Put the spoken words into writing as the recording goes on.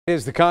It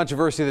is the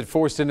controversy that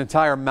forced an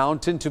entire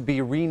mountain to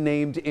be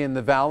renamed in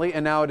the valley,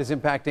 and now it is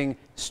impacting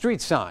street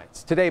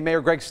signs. Today,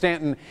 Mayor Greg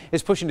Stanton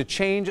is pushing to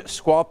change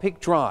Squaw Peak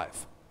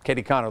Drive.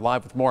 Katie Connor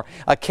live with more.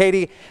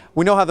 Katie,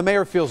 we know how the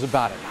mayor feels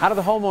about it. How do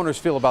the homeowners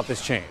feel about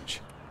this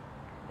change?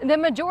 The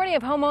majority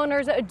of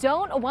homeowners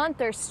don't want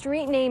their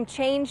street name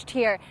changed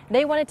here.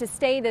 They want it to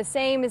stay the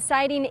same,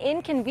 citing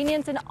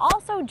inconvenience and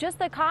also just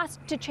the cost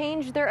to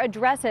change their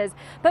addresses.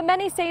 But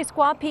many say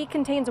Squaw Peak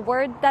contains a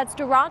word that's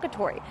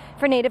derogatory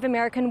for Native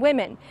American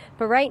women.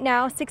 But right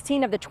now,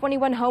 16 of the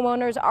 21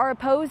 homeowners are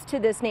opposed to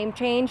this name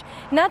change.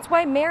 And that's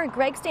why Mayor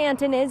Greg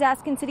Stanton is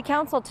asking City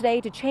Council today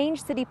to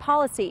change city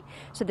policy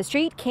so the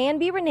street can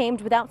be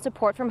renamed without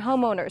support from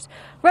homeowners.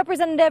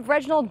 Representative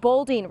Reginald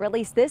Boulding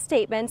released this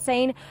statement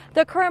saying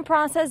the current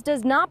process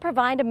does not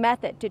provide a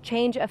method to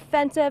change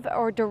offensive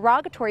or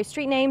derogatory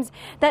street names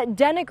that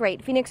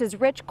denigrate Phoenix's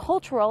rich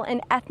cultural and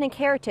ethnic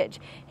heritage.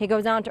 He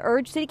goes on to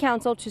urge City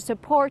Council to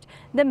support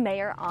the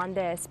mayor on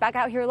this. Back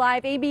out here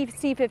live,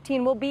 ABC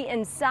 15 will be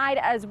inside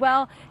as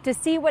well to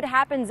see what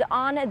happens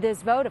on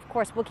this vote. Of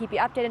course, we'll keep you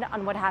updated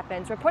on what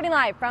happens. Reporting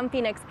live from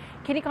Phoenix,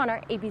 Katie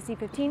Connor, ABC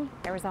 15,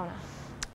 Arizona.